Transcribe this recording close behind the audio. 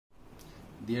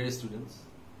Dear students,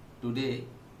 today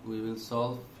we will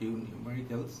solve few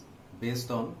numericals based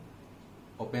on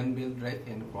open belt drive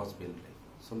and cross belt drive.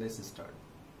 So let's start.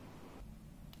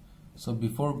 So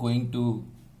before going to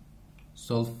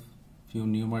solve few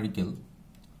numerical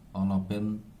on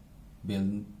open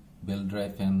belt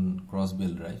drive and cross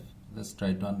belt drive, let's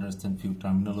try to understand few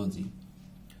terminology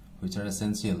which are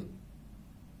essential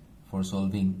for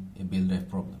solving a belt drive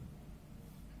problem.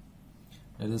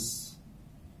 That is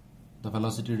the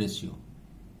velocity ratio.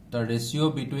 The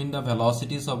ratio between the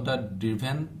velocities of the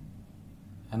driven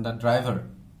and the driver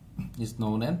is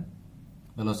known as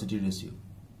velocity ratio.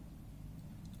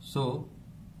 So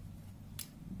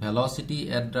velocity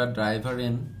at the driver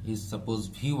end is suppose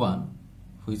v1,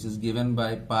 which is given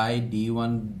by pi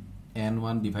d1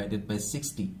 n1 divided by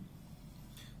 60.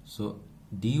 So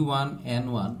d1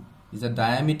 n1 is the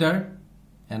diameter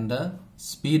and the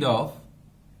speed of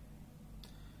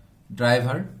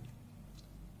driver.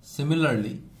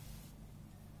 Similarly,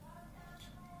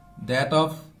 that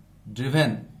of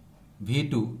driven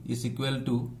v2 is equal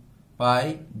to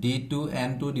pi d2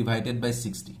 n2 divided by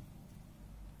 60,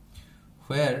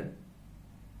 where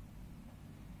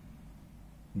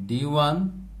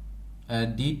d1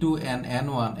 d2 and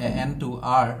n1 n2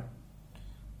 are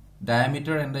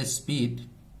diameter and the speed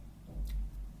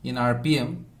in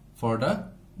rpm for the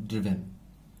driven.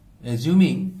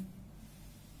 Assuming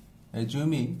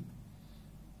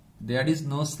there is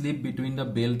no slip between the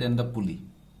belt and the pulley,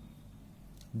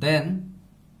 then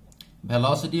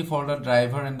velocity for the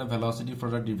driver and the velocity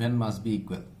for the driven must be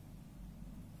equal.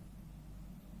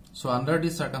 So under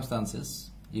these circumstances,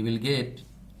 you will get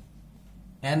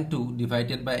n2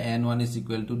 divided by n1 is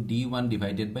equal to d1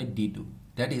 divided by d2.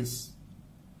 That is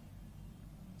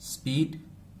speed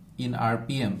in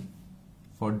rpm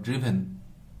for driven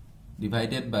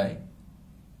divided by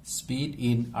speed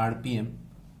in rpm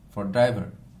for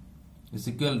driver is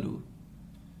equal to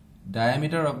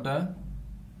diameter of the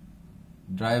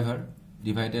driver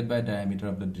divided by diameter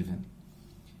of the driven.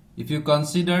 If you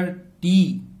consider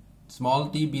t, small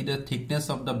t, be the thickness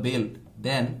of the belt,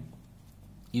 then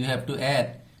you have to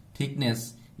add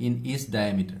thickness in each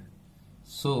diameter.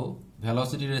 So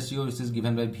velocity ratio, which is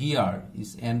given by Vr,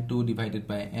 is n2 divided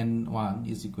by n1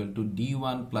 is equal to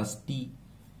d1 plus t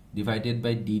divided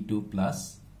by d2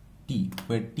 plus t,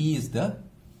 where t is the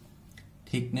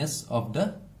thickness of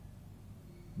the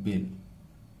belt.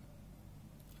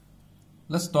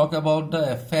 Let's talk about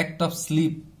the effect of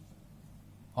slip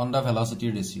on the velocity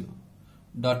ratio.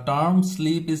 The term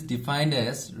slip is defined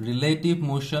as relative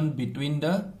motion between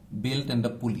the belt and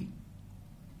the pulley.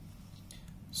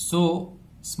 So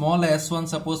small s1,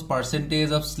 suppose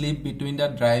percentage of slip between the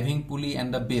driving pulley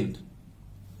and the belt,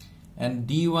 and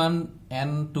d1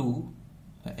 n2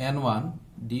 n1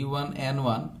 d1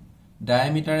 n1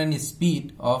 diameter and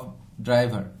speed of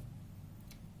driver.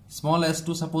 Small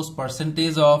s2, suppose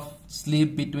percentage of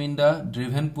slip between the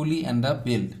driven pulley and the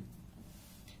belt,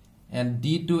 and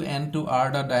d2 n2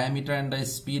 are the diameter and the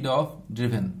speed of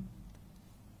driven.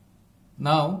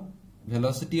 Now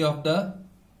velocity of the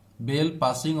belt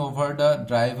passing over the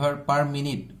driver per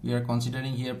minute, we are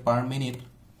considering here per minute.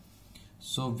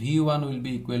 So v1 will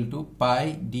be equal to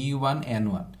pi d1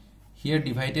 n1. Here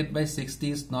divided by 60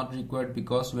 is not required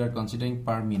because we are considering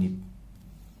per minute.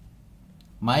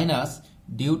 Minus,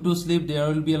 due to slip there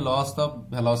will be a loss of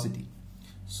velocity.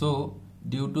 So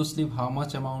due to slip, how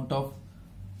much amount of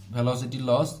velocity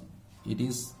loss? It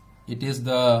is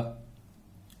the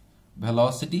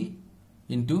velocity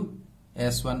into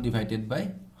s1 divided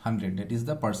by 100, that is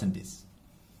the percentage.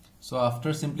 So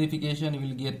after simplification, you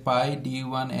will get pi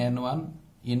d1 n1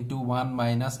 into 1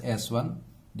 minus s1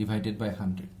 divided by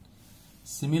 100.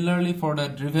 Similarly for the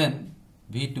driven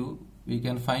v2, we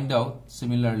can find out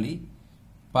similarly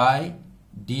pi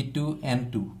d2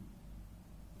 n2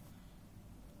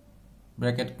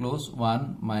 bracket close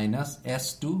 1 minus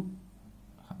s2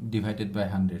 divided by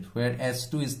 100, where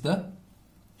s2 is the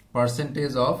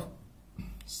percentage of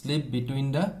slip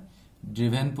between the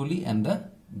driven pulley and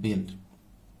the belt.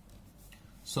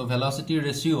 So velocity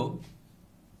ratio,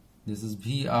 this is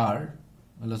Vr,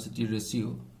 velocity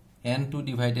ratio, n2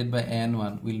 divided by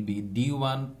n1 will be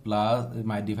d1 plus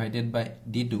divided by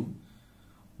d2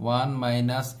 1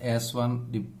 minus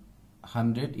s1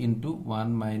 100 into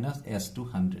 1 minus s2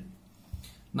 100.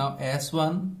 Now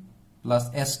s1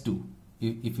 plus s2,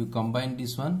 if you combine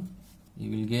this one, you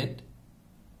will get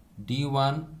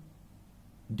d1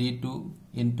 d2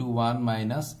 into 1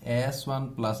 minus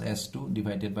s1 plus s2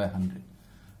 divided by 100.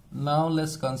 Now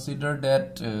let's consider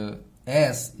that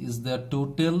S is the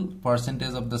total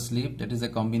percentage of the slip, that is a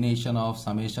combination of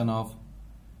summation of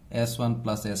S1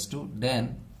 plus S2.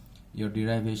 Then your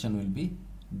derivation will be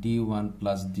d1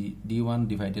 plus d1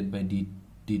 divided by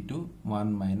d2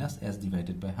 1 minus s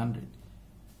divided by 100.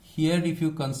 Here if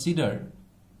you consider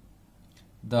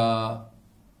the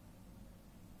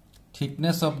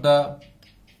thickness of the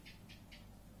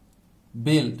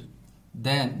build,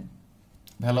 then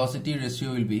velocity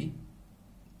ratio will be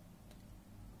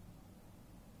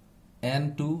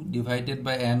n2 divided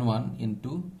by n1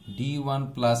 into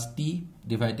d1 plus t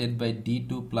divided by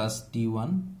d2 plus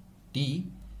t1 t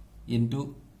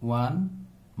into 1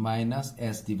 minus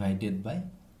s divided by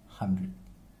 100.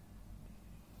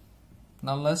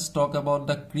 Now let's talk about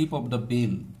the creep of the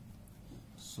bale.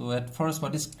 So at first,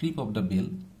 what is creep of the bale?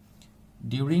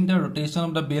 During the rotation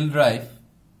of the bale drive,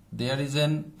 there is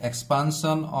an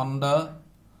expansion on the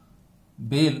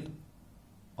bale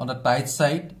on the tight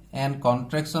side and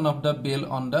contraction of the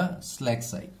bale on the slack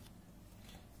side.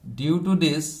 Due to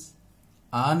this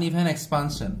uneven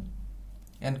expansion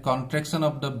and contraction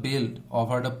of the belt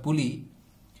over the pulley,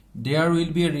 there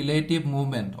will be a relative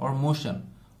movement or motion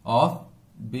of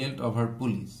belt over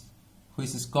pulleys,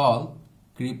 which is called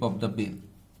creep of the bale.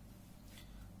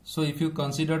 So if you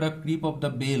consider the creep of the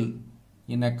bale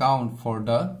in account for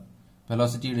the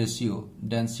velocity ratio,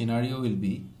 then scenario will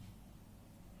be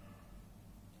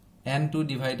n2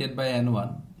 divided by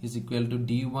n1 is equal to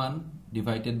d1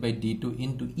 divided by d2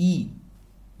 into E,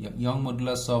 Young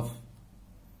modulus of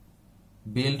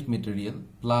belt material,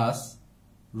 plus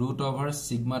root over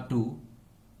sigma 2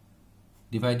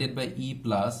 divided by E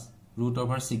plus root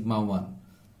over sigma 1.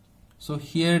 So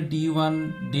here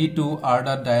d1, d2 are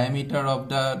the diameter of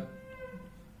the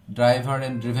driver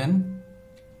and driven,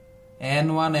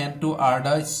 n1, n2 are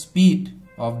the speed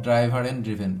of driver and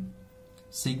driven.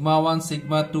 Sigma 1,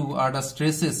 sigma 2 are the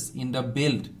stresses in the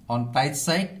belt on tight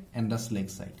side and the slack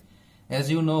side. As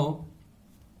you know,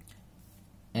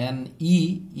 and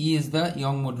E is the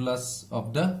Young modulus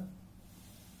of the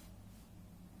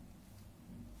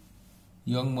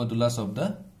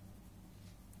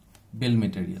belt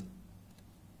material.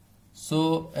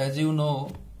 So as you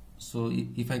know, so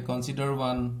if I consider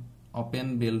one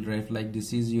open belt drive, like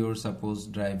this is your suppose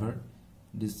driver,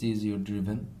 this is your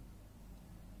driven,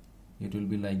 it will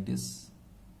be like this.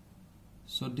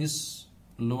 So this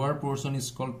lower portion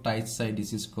is called tight side,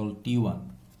 this is called T1,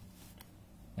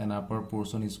 and upper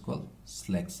portion is called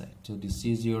slack side. So this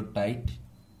is your tight,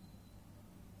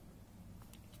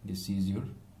 this is your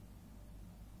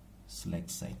slack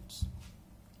sides.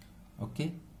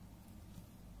 Okay.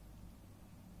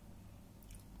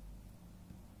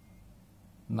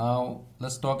 Now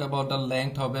let's talk about the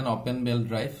length of an open belt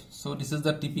drive. So this is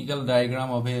the typical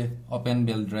diagram of a open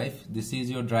belt drive. This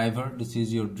is your driver, this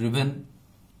is your driven.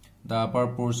 The upper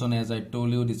portion, as I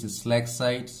told you, this is slack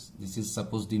sides. This is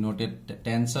suppose denoted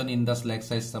tension in the slack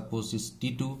side, suppose is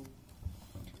T2,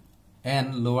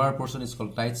 and lower portion is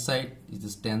called tight side. This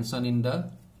is tension in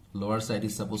the lower side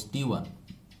is suppose T1.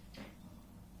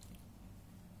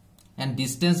 And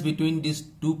distance between these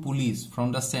two pulleys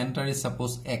from the center is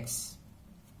suppose X.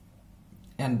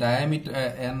 And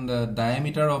the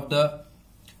diameter of the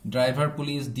driver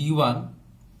pulley is D1.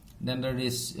 Then the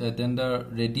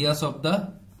radius of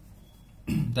the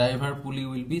driver pulley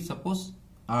will be suppose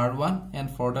R1,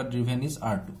 and for the driven is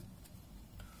R2.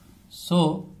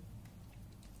 So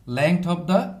length of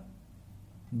the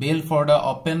belt for the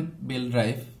open belt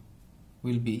drive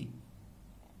will be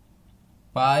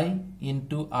pi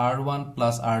into R1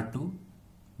 plus R2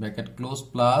 bracket close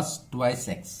plus twice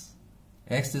X.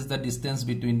 X is the distance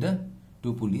between the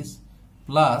two pulleys,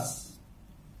 plus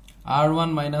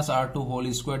R1 minus R2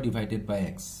 whole square divided by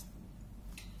X.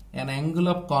 And angle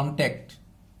of contact,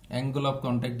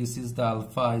 this is the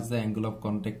alpha, is the angle of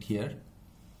contact here,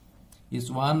 is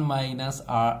 1 minus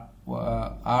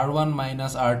R1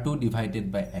 minus R2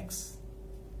 divided by X.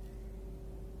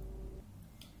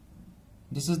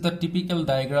 This is the typical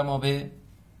diagram of a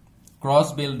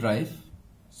cross belt drive.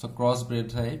 So cross belt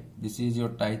drive, this is your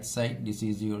tight side, this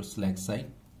is your slack side.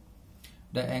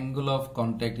 The angle of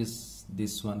contact is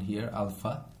this one here,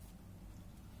 alpha.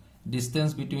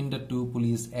 Distance between the two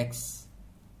pulleys X.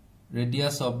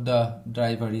 Radius of the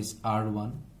driver is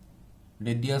R1.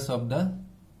 Radius of the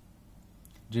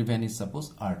driven is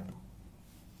suppose R2.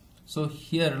 So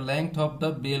here length of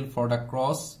the belt for the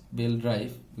cross belt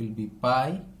drive will be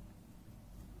pi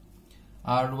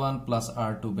R1 plus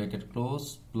R2 bracket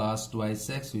close plus twice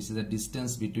X, which is the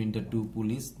distance between the two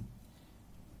pulleys,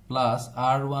 plus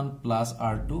R1 plus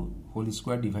R2 whole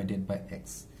square divided by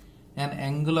X. And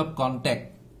angle of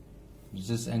contact,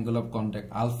 this is angle of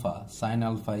contact alpha, sin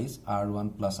alpha is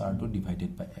R1 plus R2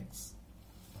 divided by X.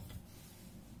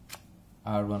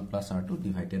 R1 plus R2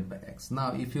 divided by X.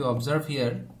 Now if you observe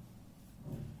here,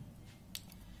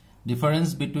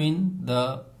 Difference between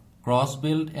the cross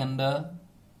build and the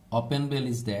open build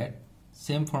is that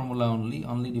same formula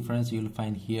only difference you will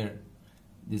find here.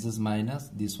 This is minus,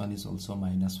 this one is also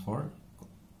minus for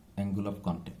angle of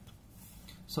contact.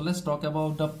 So let's talk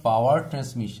about the power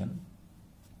transmission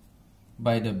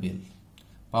by the build.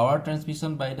 Power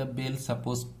transmission by the build,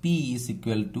 suppose P is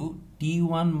equal to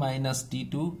T1 minus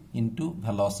T2 into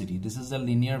velocity. This is the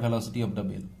linear velocity of the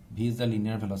build. V is the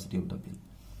linear velocity of the build.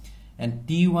 And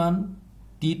T1,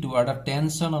 T2 are the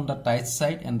tension on the tight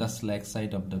side and the slack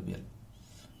side of the build.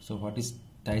 So what is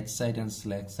tight side and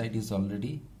slack side is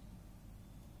already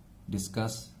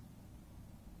discussed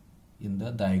in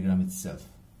the diagram itself.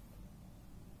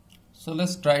 So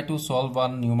let's try to solve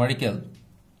one numerical.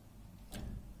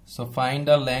 So find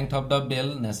the length of the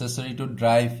bell necessary to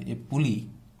drive a pulley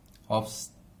of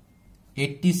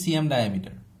 80 cm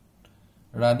diameter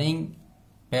running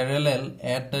parallel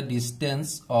at the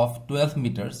distance of 12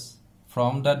 meters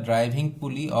from the driving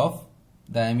pulley of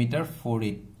diameter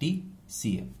 480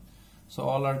 cm. So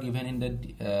all are given in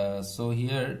the so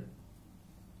here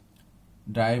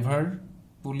driver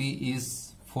pulley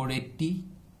is 480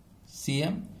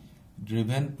 cm,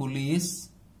 driven pulley is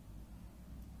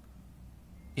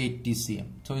 80 cm.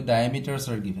 So diameters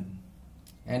are given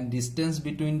and distance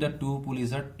between the two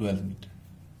pulleys are 12 meters.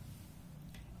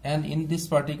 And in this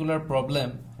particular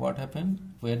problem, what happened?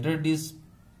 Whether this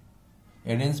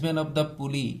arrangement of the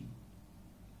pulley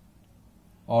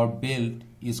or belt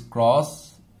is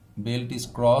cross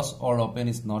or open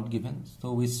is not given.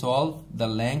 So we solve the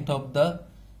length of the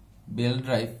belt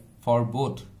drive for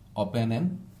both open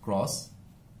and cross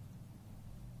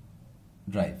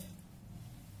drive.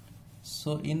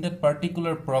 So in that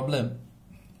particular problem,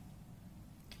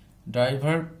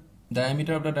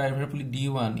 diameter of the driver pulley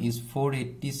D1 is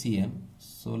 480 cm.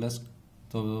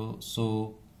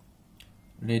 So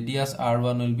radius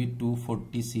R1 will be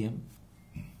 240 cm.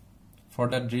 For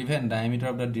the driven, diameter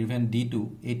of the driven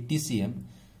D2 80 cm.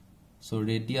 So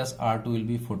radius R2 will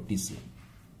be 40 cm.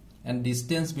 And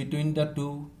distance between the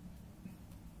two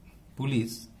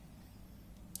pulleys,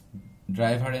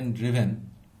 driver and driven,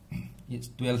 is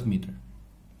 12 meter.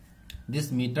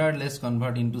 This meter let's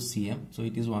convert into cm, so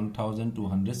it is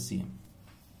 1200 cm.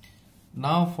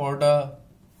 Now for the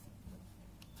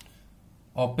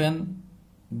open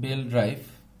belt drive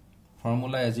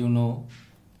formula, as you know,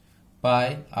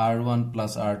 pi r1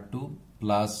 plus r2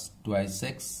 plus twice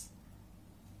x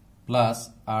plus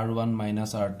r1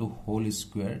 minus r2 whole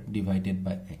square divided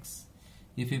by x.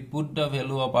 If you put the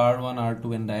value of r1,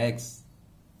 r2 and the x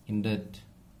in that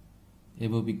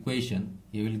above equation,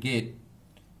 you will get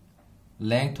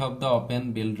length of the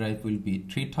open belt drive will be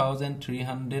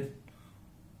 3312.98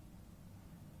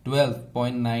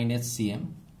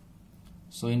 cm.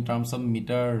 So in terms of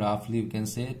meter, roughly we can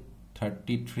say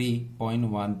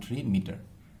 33.13 meter.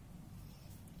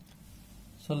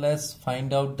 So let's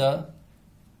find out the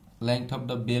length of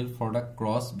the belt for the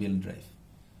cross belt drive.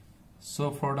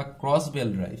 So for the cross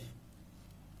belt drive,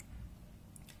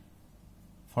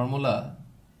 formula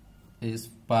is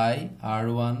pi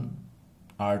r1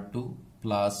 r2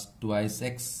 plus twice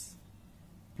x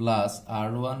plus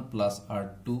r1 plus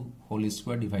r2 whole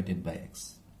square divided by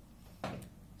x.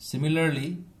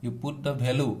 Similarly, you put the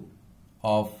value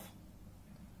of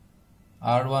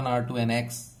r1, r2 and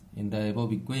x in the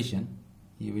above equation,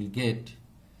 you will get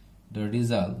the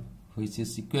result, which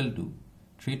is equal to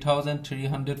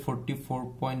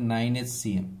 3344.98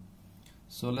 cm.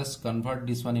 So let's convert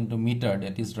this one into meter,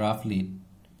 that is roughly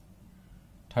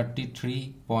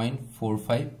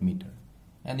 33.45 meter.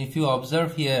 And if you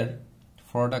observe here,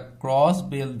 for the cross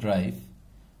belt drive,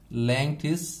 length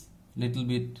is little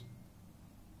bit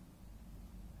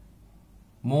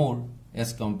more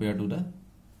as compared to the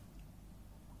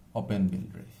open belt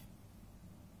drive.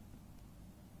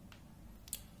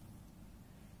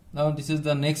 Now this is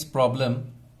the next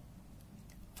problem.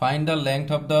 Find the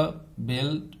length of the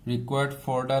belt required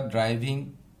for the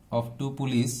driving of two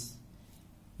pulleys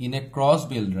in a cross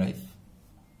belt drive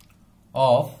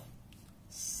of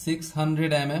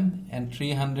 600 mm and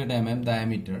 300 mm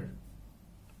diameter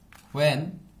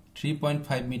when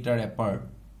 3.5 meter apart.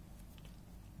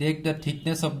 Take the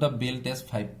thickness of the belt as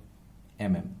 5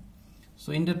 mm.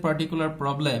 So in that particular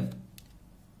problem,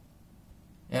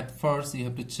 at first you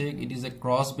have to check it is a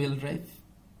cross belt drive.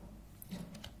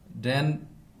 Then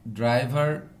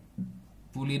driver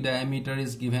pulley diameter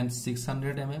is given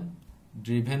 600 mm.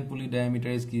 Driven pulley diameter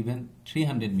is given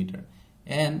 300 meter.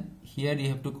 And here you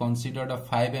have to consider the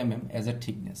 5 mm as a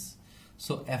thickness.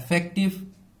 So effective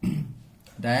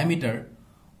diameter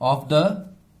of the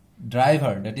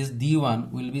driver, that is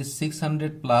D1, will be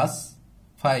 600 plus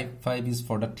 5 is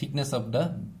for the thickness of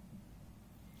the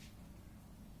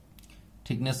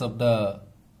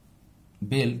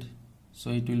build,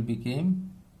 so it will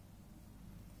become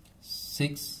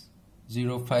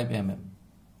 605 mm.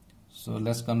 So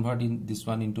let's convert in this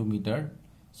one into meter.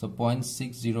 So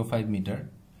 0.605 meter.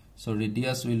 So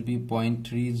radius will be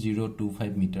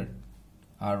 0.3025 meter,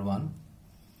 R1.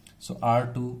 So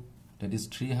R2, that is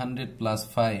 300 plus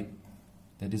 5,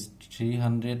 that is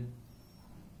 305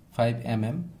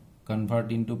 mm,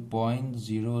 convert into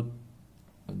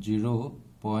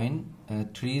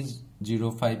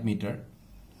 0.305 meter.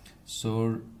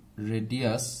 So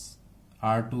radius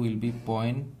R2 will be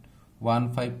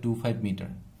 0.1525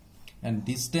 meter, and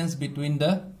distance between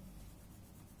the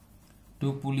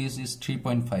two pulleys is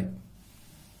 3.5.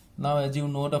 Now as you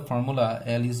know the formula,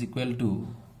 L is equal to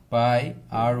pi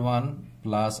R1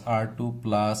 plus R2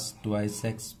 plus twice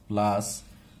x plus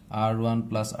R1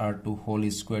 plus R2 whole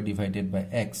square divided by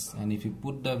x, and if you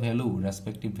put the value,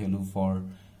 respective value for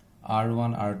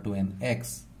R1, R2 and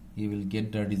x, you will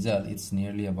get the result. It's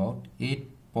nearly about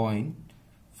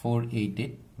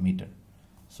 8.488 meter.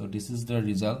 So this is the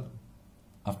result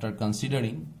after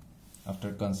considering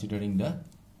the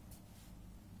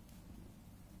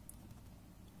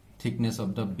thickness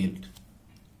of the build.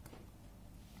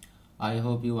 I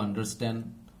hope you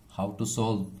understand how to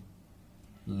solve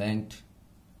length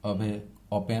of a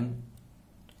open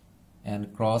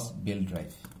and cross build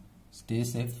drive. Stay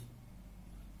safe.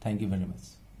 Thank you very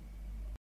much.